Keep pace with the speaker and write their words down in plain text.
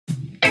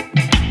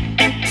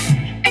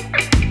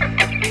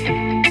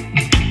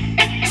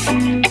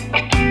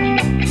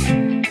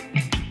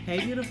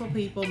beautiful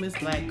people. Miss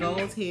Black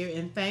Gold here,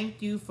 and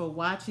thank you for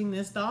watching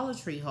this Dollar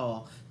Tree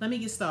haul. Let me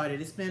get started.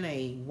 It's been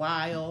a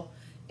while,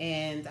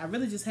 and I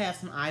really just have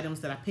some items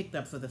that I picked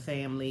up for the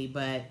family,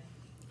 but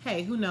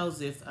hey, who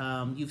knows if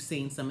you've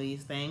seen some of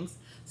these things.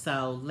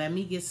 So let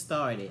me get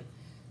started.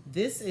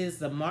 This is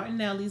the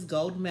Martinelli's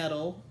Gold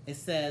Medal. It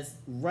says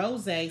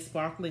Rosé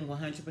Sparkling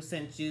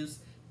 100% Juice,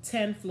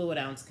 10 fluid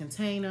ounce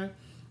container.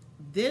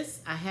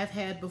 This I have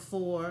had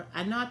before.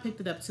 I know I picked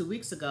it up 2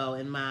 weeks ago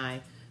and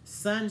my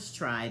sons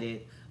tried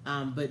it,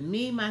 but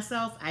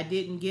myself, I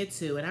didn't get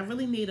to, and I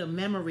really need a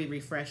memory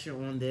refresher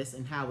on this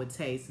and how it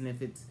tastes and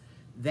if it's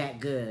that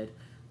good.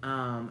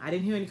 I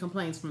didn't hear any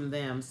complaints from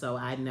them, so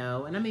I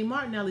know. And I mean,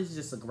 Martinelli's is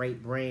just a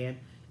great brand.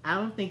 I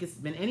don't think it's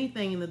been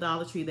anything in the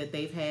Dollar Tree that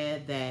they've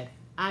had that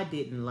I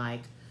didn't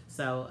like.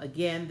 So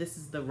again, this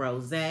is the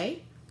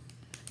Rosé.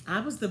 I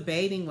was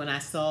debating when I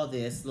saw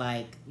this,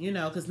 like, you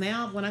know, because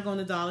now when I go in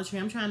the Dollar Tree,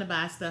 I'm trying to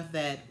buy stuff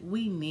that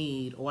we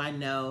need or I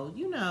know,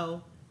 you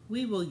know,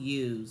 we will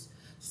use.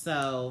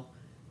 So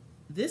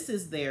this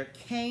is their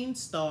Cane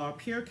Star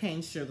Pure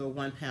Cane Sugar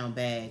 1 pound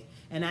bag.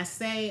 And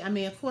I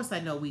mean, of course I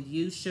know we'd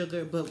use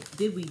sugar, but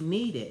did we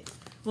need it?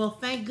 Well,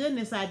 thank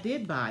goodness I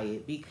did buy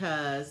it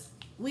because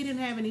we didn't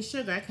have any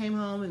sugar. I came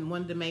home and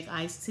wanted to make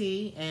iced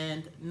tea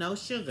and no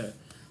sugar.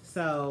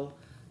 So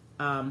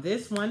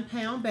this 1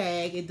 pound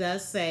bag, it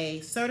does say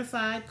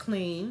certified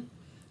clean,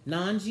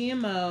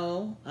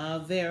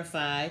 non-GMO,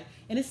 verified,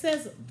 and it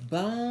says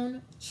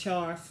bone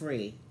char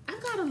free. I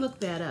gotta look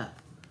that up.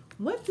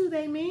 What do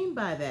they mean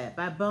by that,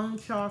 by bone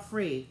char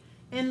free?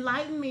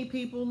 Enlighten me,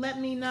 people, let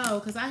me know,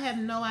 because I have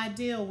no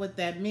idea what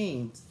that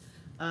means.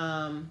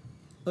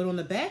 But on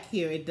the back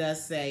here, it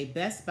does say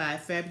Best Buy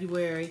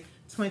February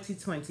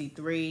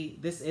 2023.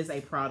 This is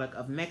a product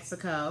of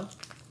Mexico,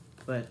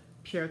 but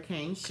pure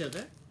cane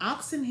sugar.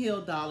 Oxon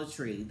Hill Dollar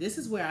Tree. This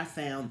is where I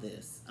found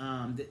this.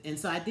 And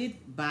so I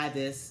did buy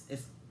this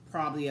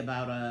probably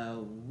about a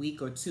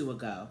week or two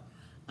ago.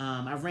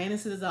 I ran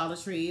into the Dollar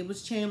Tree. It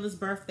was Chandler's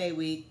birthday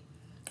week.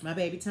 My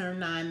baby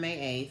turned 9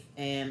 May 8th,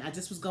 and I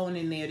just was going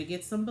in there to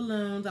get some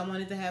balloons. I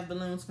wanted to have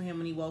balloons for him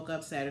when he woke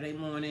up Saturday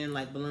morning,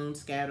 like balloons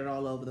scattered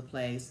all over the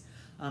place.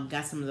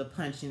 Got some of the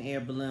punch and air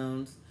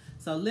balloons.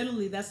 So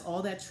literally that's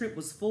all that trip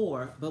was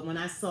for. But when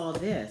I saw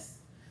this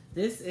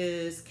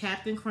is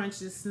Captain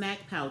Crunch's snack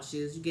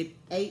pouches. You get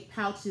 8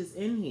 pouches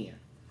in here.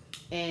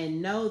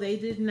 And no, they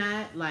did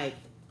not like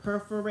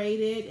perforate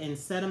it and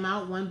set them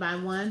out one by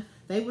one.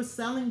 They were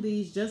selling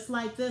these just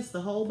like this,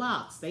 the whole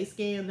box. They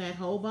scanned that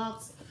whole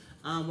box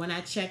when I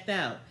checked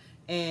out.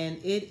 And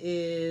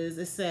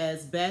it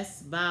says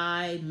Best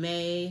Buy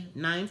May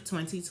 9th,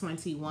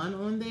 2021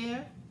 on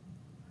there.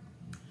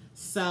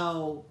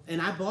 So,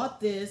 and I bought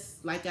this,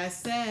 like I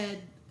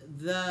said,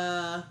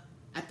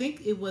 I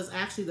think it was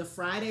actually the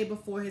Friday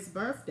before his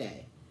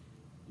birthday.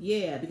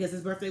 Yeah, because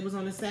his birthday was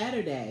on a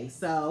Saturday.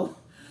 So,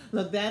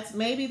 look,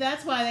 maybe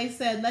that's why they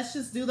said, let's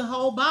just do the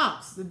whole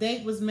box. The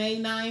date was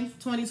May 9th,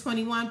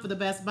 2021 for the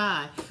Best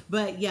Buy.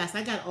 But yes,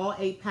 I got all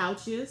 8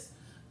 pouches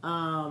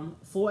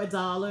for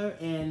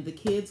 $1, and the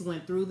kids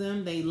went through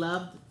them. They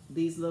loved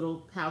these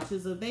little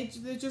pouches.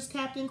 They're just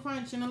Captain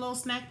Crunch in a little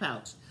snack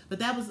pouch. But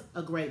that was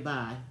a great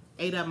buy.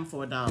 8 of them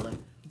for $1.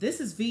 This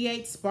is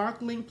V8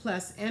 Sparkling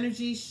Plus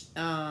Energy.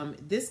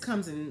 This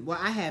comes in, well,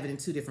 I have it in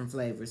 2 different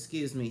flavors,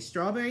 excuse me.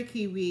 Strawberry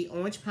kiwi,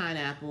 orange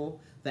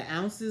pineapple. The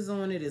ounces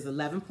on it is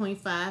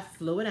 11.5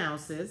 fluid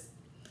ounces.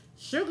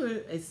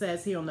 Sugar, it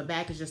says here on the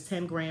back, is just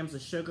 10 grams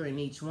of sugar in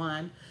each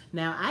one.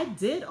 Now, I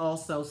did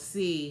also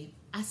see,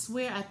 I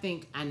swear I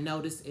think I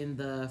noticed in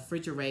the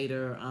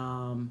refrigerator,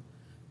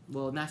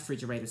 well, not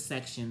refrigerator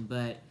section,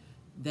 but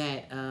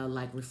that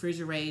like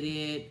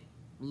refrigerated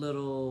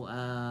little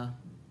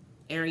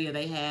area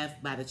they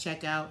have by the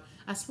checkout.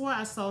 I swore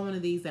I saw one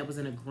of these that was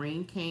in a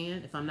green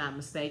can, if I'm not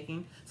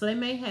mistaken. So they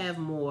may have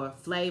more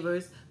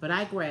flavors, but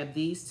I grabbed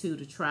these 2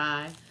 to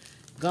try.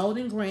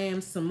 Golden Graham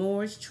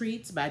S'mores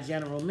Treats by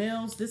General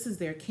Mills. This is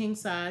their king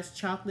size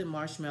chocolate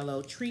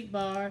marshmallow treat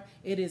bar.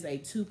 It is a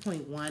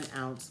 2.1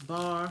 ounce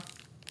bar.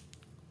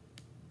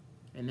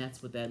 And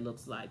that's what that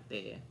looks like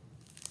there.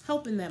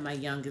 Hoping that my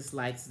youngest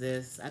likes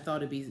this. I thought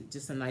it'd be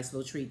just a nice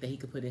little treat that he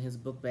could put in his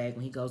book bag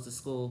when he goes to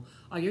school.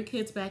 Are your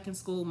kids back in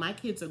school? My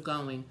kids are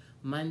going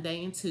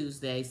Monday and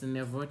Tuesdays, and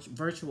they're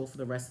virtual for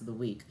the rest of the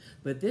week.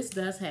 But this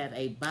does have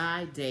a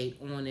buy date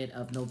on it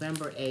of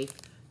November 8th,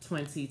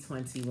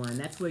 2021.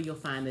 That's where you'll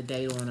find the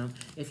date on them.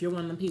 If you're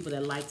one of the people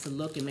that like to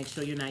look and make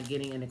sure you're not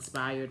getting an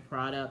expired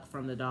product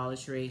from the Dollar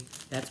Tree,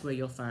 that's where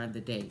you'll find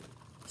the date.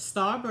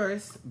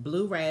 Starburst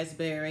Blue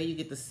Raspberry. You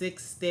get the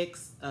 6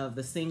 sticks of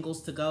the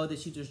singles to go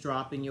that you just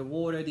drop in your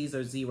water. These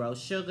are 0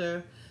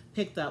 sugar.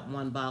 Picked up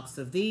 1 box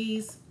of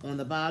these. On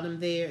the bottom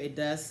there, it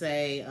does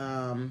say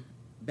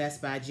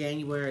Best Buy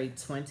January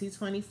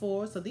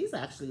 2024. So these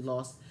actually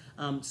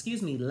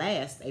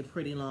last a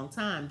pretty long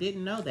time.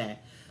 Didn't know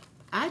that.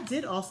 I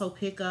did also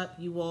pick up,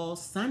 you all,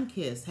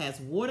 Sunkist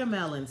has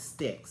watermelon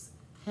sticks.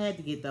 Had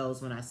to get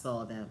those when I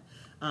saw them.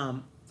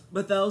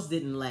 But those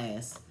didn't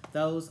last.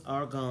 Those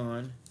are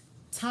gone.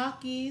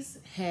 Takis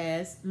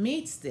has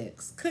meat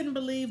sticks. Couldn't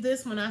believe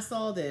this when I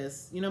saw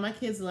this. You know, my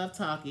kids love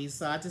Takis,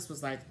 so I just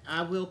was like,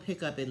 I will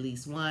pick up at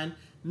least one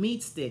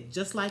meat stick,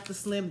 just like the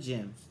Slim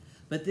Jim.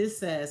 But this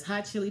says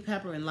hot chili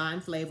pepper and lime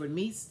flavored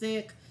meat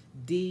stick.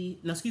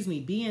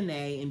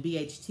 BNA and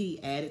BHT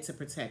added to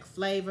protect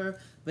flavor.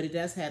 But it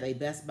does have a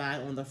Best Buy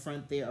on the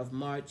front there of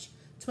March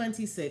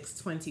 26,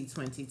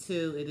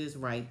 2022. It is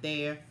right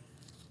there.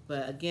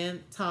 But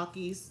again,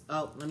 Takis.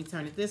 Oh, let me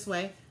turn it this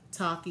way.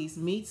 Takis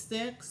meat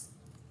sticks.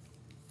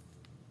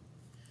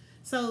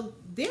 So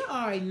there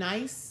are a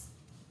nice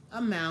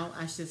amount,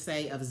 I should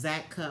say, of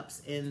Zach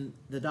cups in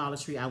the Dollar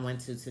Tree I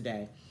went to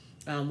today,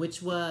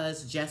 which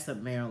was Jessup,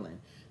 Maryland.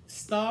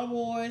 Star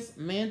Wars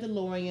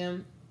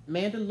Mandalorian.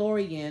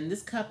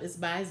 This cup is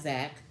by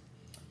Zach,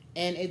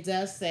 and it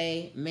does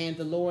say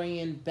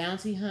Mandalorian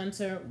Bounty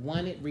Hunter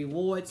wanted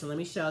reward. So let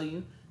me show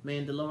you.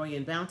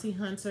 Mandalorian Bounty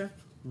Hunter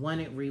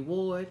wanted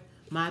reward.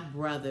 My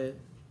brother,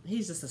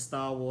 he's just a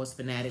Star Wars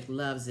fanatic,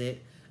 loves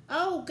it.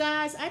 Oh,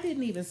 guys, I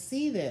didn't even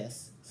see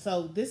this.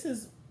 So this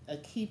is a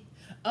keep.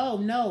 Oh,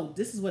 no,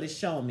 this is what it's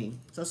showing me.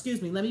 So excuse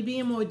me, let me be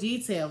in more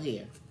detail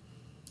here.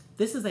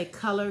 This is a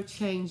color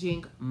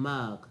changing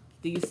mug.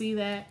 Do you see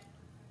that?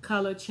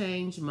 Color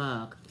change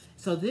mug.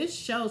 So this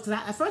shows,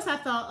 because at first I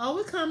thought, oh,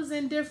 it comes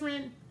in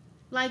different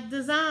like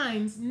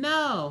designs.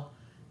 No,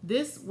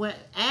 this went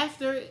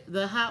after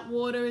the hot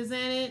water is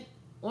in it,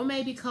 or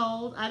maybe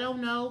cold. I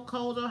don't know,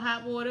 cold or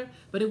hot water,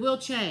 but it will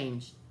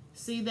change.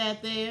 See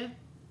that there?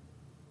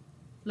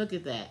 Look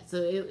at that. So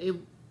it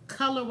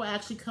color will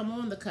actually come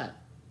on the cup.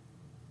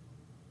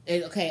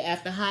 Okay,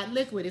 after hot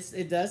liquid,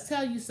 it does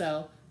tell you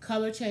so.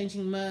 Color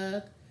changing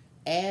mug,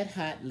 add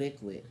hot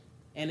liquid.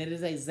 And it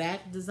is a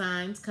Zach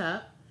Designs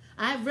cup.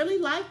 I really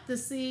like to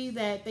see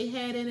that they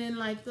had it in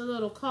like the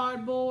little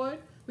cardboard.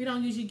 We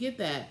don't usually get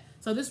that.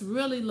 So this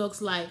really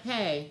looks like,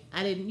 hey,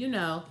 I didn't, you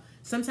know,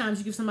 sometimes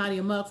you give somebody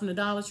a mug from the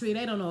Dollar Tree.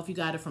 They don't know if you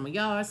got it from a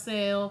yard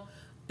sale.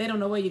 They don't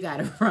know where you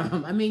got it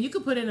from. I mean, you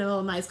could put it in a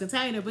little nice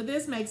container, but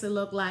this makes it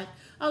look like,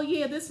 oh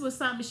yeah, this was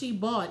something she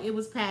bought. It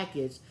was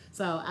packaged.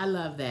 So I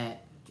love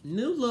that.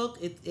 New look,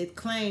 it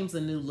claims a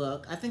new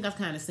look. I think I've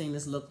kind of seen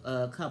this look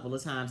a couple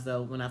of times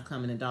though when I've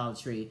come in the Dollar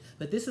Tree.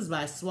 But this is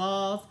by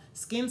Suave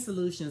Skin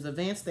Solutions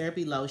Advanced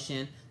Therapy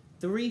Lotion,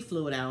 3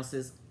 fluid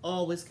ounces.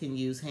 Always can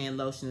use hand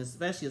lotion,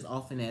 especially as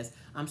often as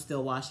I'm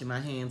still washing my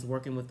hands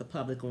working with the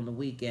public on the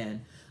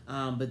weekend.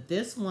 But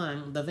this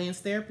one, the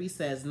Advanced Therapy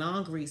says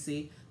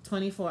non-greasy,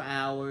 24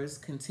 hours,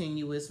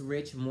 continuous,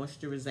 rich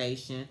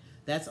moisturization.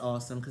 That's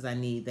awesome because I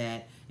need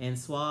that. And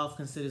Suave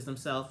considers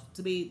themselves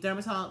to be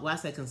dermatologist. Well, I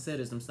say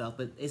considers themselves,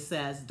 but it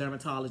says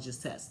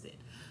dermatologist tested.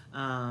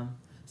 And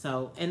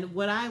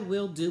what I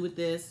will do with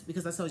this,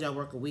 because I told you I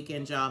work a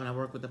weekend job and I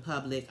work with the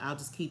public, I'll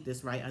just keep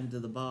this right under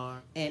the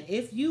bar. And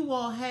if you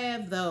all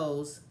have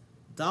those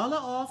 $1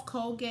 off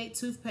Colgate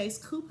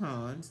toothpaste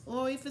coupons,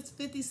 or if it's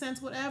 50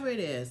 cents, whatever it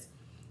is,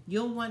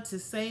 you'll want to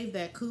save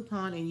that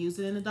coupon and use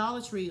it in the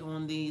Dollar Tree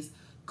on these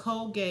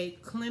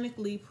Colgate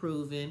clinically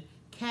proven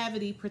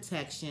cavity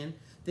protection.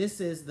 This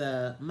is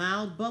the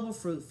mild bubble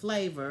fruit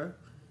flavor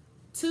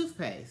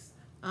toothpaste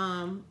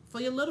for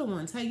your little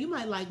ones. Hey, you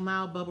might like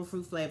mild bubble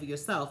fruit flavor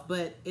yourself,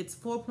 but it's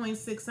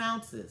 4.6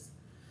 ounces.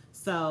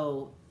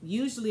 So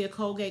usually a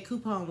Colgate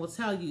coupon will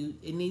tell you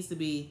it needs to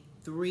be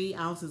 3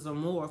 ounces or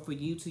more for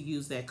you to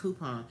use that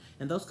coupon.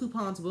 And those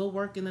coupons will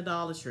work in the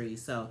Dollar Tree.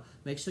 So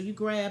make sure you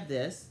grab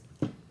this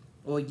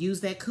or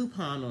use that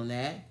coupon on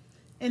that.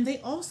 And they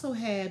also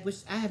had, which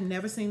I have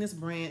never seen this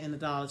brand in the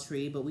Dollar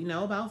Tree, but we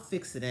know about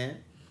Fixodent.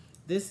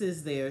 This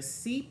is their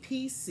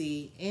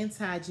CPC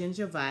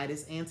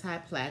Anti-Gingivitis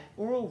Anti-Plaque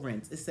Oral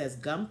Rinse. It says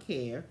gum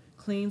care,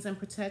 cleans and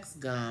protects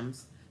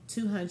gums,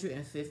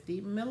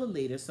 250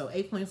 milliliters, so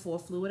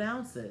 8.4 fluid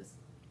ounces.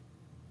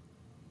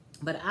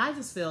 But I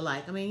just feel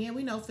like, I mean, yeah,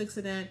 we know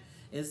Fixodent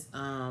is,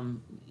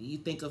 you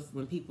think of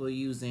when people are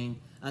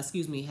using, have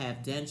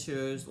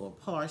dentures or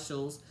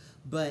partials,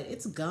 but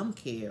it's gum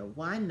care.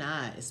 Why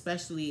not?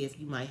 Especially if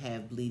you might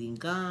have bleeding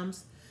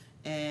gums.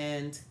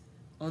 And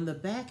on the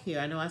back here,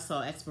 I know I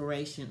saw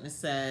expiration. It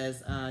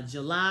says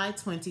July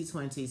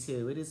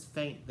 2022. It is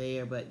faint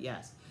there, but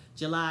yes,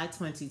 July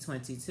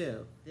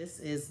 2022. This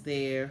is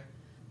their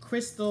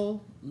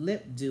Crystal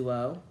Lip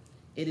Duo.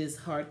 It is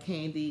Hard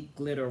Candy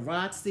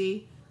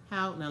Glitterazzi.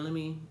 Now let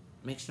me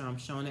make sure I'm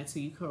showing that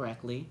to you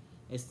correctly.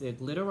 It's their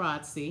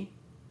Glitterazzi.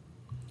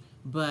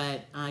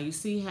 But you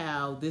see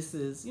how this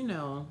is, you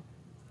know,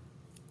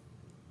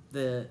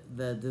 the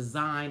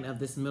design of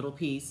this middle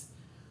piece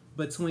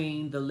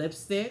between the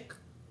lipstick.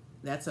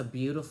 That's a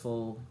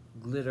beautiful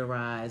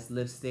glitterized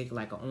lipstick,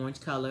 like an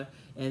orange color.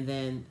 And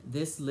then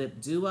this lip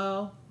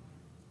duo,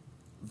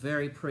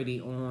 very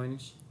pretty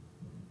orange,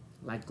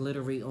 like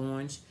glittery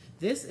orange.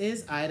 This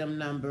is item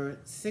number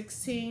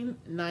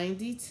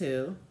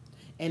 1692,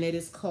 and it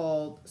is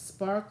called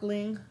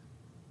Sparkling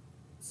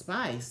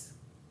Spice.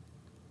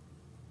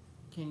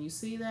 Can you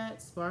see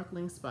that?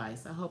 Sparkling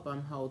Spice. I hope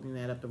I'm holding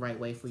that up the right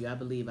way for you. I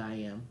believe I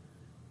am.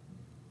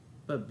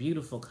 But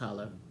beautiful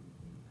color.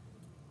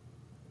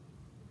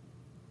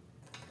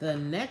 The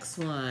next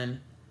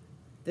one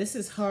This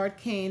is Hard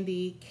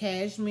Candy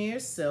Cashmere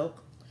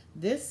Silk.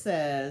 This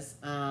says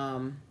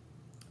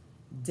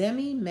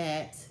Demi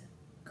Matte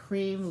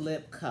Cream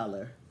Lip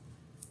Color.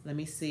 Let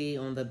me see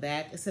on the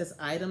back. It says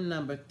item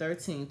number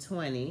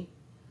 1320.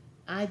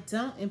 I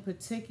don't in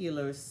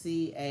particular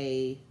see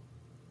a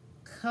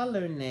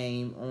color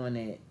name on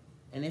it.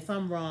 And if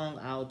I'm wrong,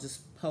 I'll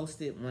just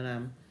post it when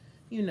I'm,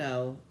 you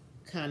know,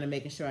 kind of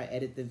making sure I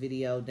edit the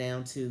video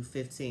down to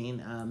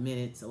 15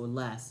 minutes or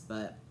less.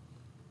 But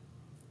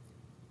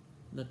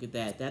look at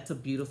that. That's a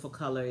beautiful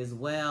color as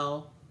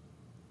well.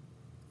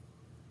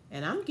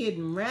 And I'm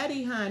getting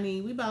ready,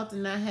 honey. We about to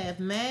not have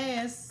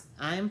masks.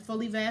 I am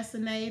fully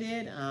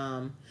vaccinated.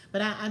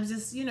 But I'm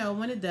just, you know,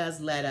 when it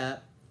does let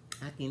up,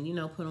 I can, you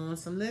know, put on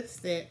some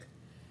lipstick.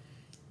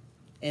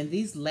 And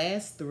these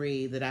last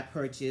three that I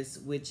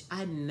purchased, which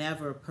I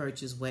never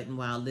purchase Wet n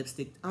Wild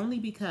lipstick, only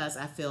because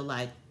I feel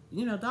like,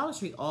 you know, Dollar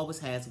Tree always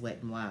has Wet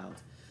n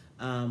Wild.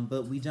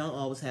 But we don't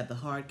always have the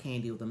Hard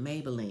Candy or the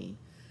Maybelline.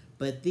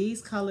 But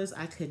these colors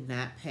I could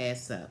not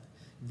pass up.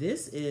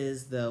 This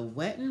is the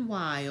Wet n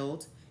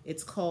Wild.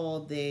 It's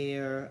called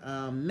their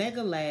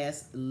Mega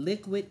Last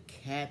Liquid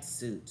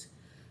Catsuit.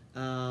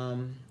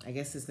 I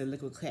guess it's the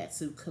Liquid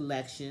Catsuit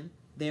collection.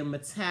 Their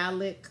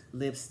metallic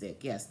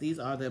lipstick. Yes, these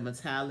are the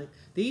metallic.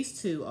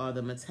 These two are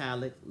the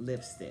metallic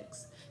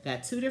lipsticks.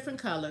 Got two different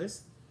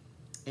colors,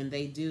 and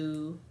they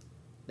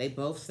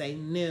both say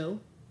new.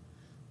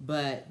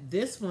 But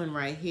this one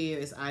right here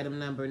is item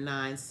number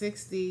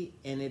 960,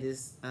 and it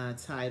is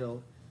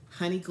titled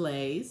Honey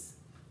Glaze.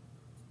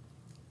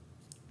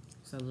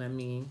 So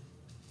I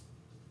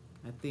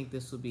think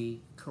this will be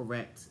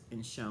correct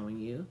in showing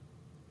you.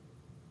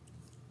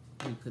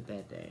 Let me put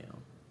that down.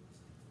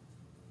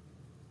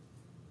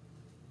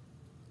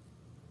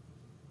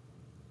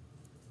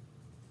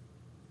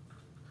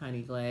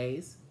 Honey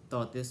Glaze.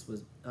 Thought this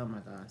was, oh my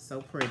God,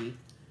 so pretty.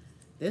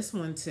 This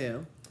one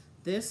too.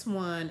 This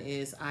one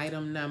is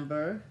item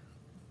number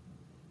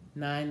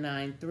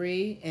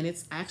 993, and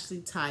it's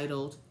actually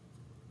titled,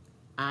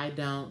 I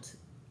Don't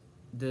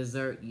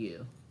Desert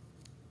You.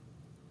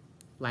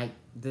 Like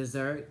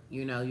dessert,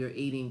 you know, you're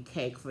eating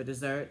cake for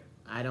dessert.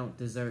 I don't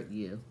desert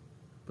you.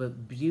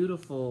 But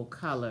beautiful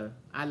color.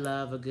 I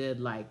love a good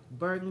like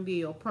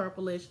burgundy or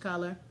purplish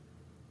color.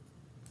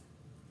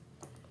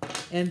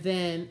 And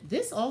then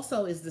this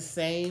also is the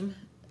same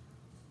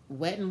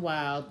Wet n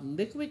Wild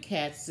Liquid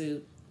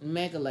Catsuit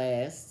Mega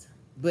Last,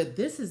 but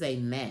this is a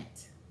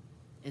matte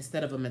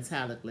instead of a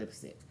metallic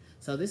lipstick.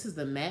 So this is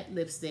the matte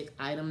lipstick,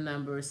 item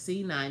number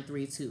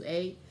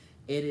C9328.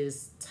 It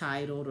is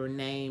titled or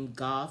named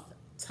Goth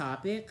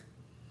Topic.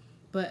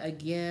 But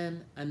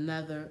again,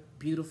 another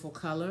beautiful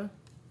color.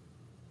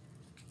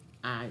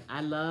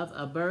 I love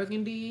a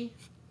burgundy,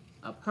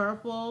 a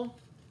purple.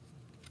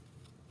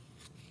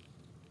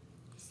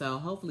 So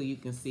hopefully you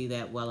can see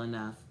that well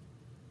enough.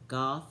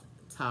 Goth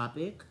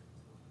Topic.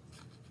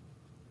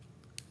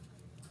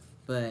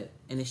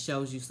 And it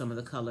shows you some of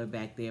the color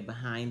back there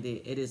behind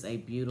it. It is a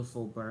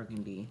beautiful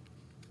burgundy.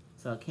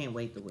 So I can't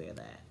wait to wear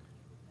that.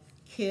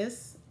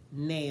 Kiss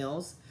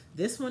Nails.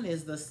 This one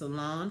is the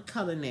Salon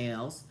Color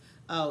Nails.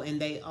 Oh,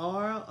 and they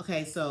are,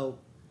 okay, so,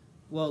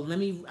 well,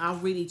 I'll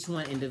read each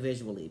one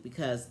individually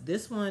because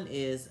this one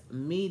is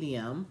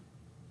medium.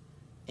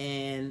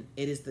 And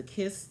it is the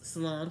Kiss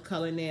Salon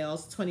Color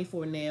Nails,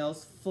 24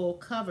 nails, full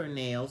cover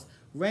nails,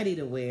 ready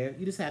to wear.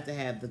 You just have to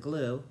have the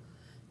glue.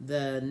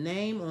 The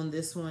name on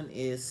this one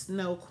is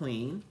Snow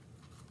Queen.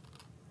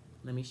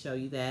 Let me show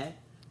you that.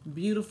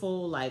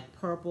 Beautiful, like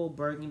purple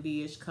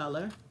burgundy-ish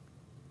color.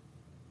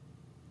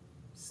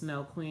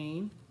 Snow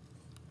Queen.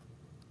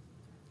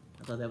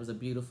 I thought that was a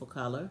beautiful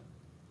color.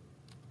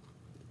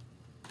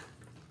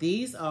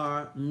 These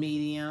are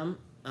medium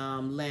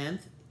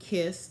length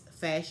Kiss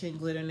Fashion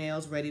Glitter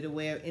Nails, ready to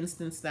wear,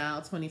 instant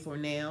style, 24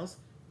 nails.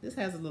 This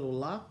has a little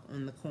lock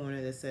on the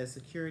corner that says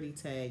security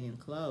tag and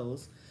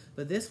close.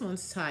 But this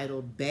one's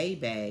titled Bay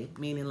Bay,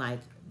 meaning like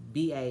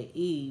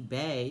B-A-E,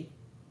 Bay.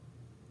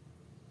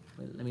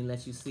 Let me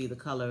let you see the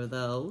color of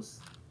those.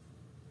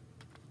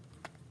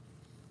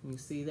 You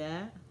see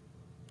that?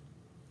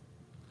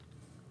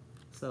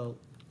 So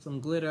some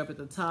glitter up at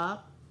the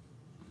top.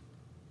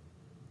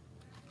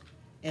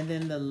 And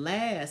then the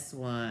last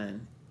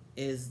one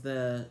is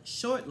the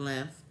short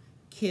length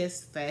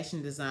Kiss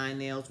Fashion Design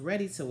Nails,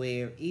 ready to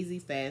wear, easy,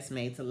 fast,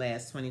 made to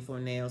last, 24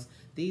 nails.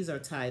 These are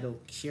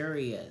titled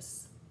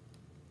Curious.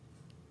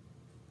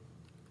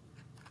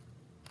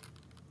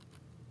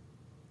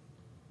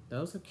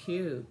 Those are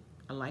cute.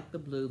 I like the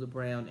blue, the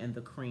brown, and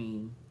the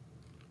cream.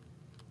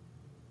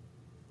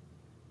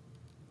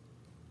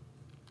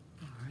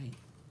 All right.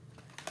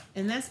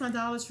 And that's my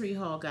Dollar Tree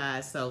haul,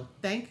 guys. So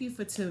thank you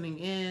for tuning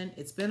in.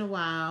 It's been a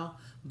while,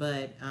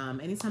 but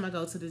anytime I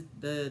go to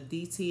the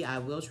DT, I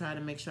will try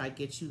to make sure I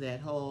get you that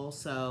haul.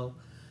 So,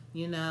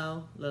 you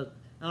know, look,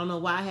 I don't know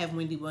why I have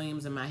Wendy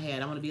Williams in my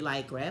head. I want to be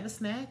like, grab a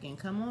snack and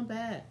come on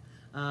back.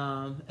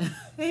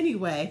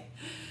 Anyway,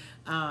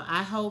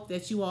 I hope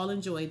that you all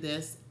enjoyed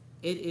this.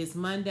 It is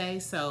Monday,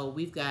 so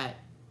we've got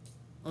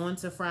on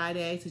to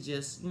Friday to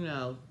just, you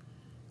know,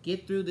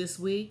 get through this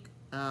week.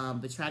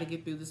 But try to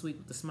get through this week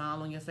with a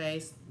smile on your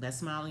face. That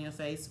smile on your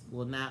face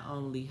will not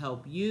only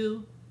help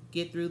you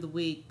get through the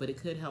week, but it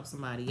could help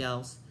somebody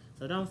else.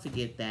 So don't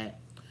forget that.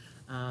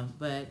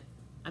 But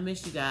I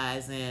miss you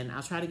guys, and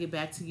I'll try to get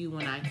back to you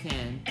when I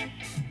can.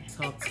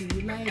 Talk to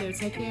you later.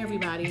 Take care,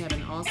 everybody. Have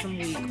an awesome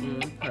week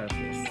on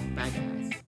purpose. Bye, guys.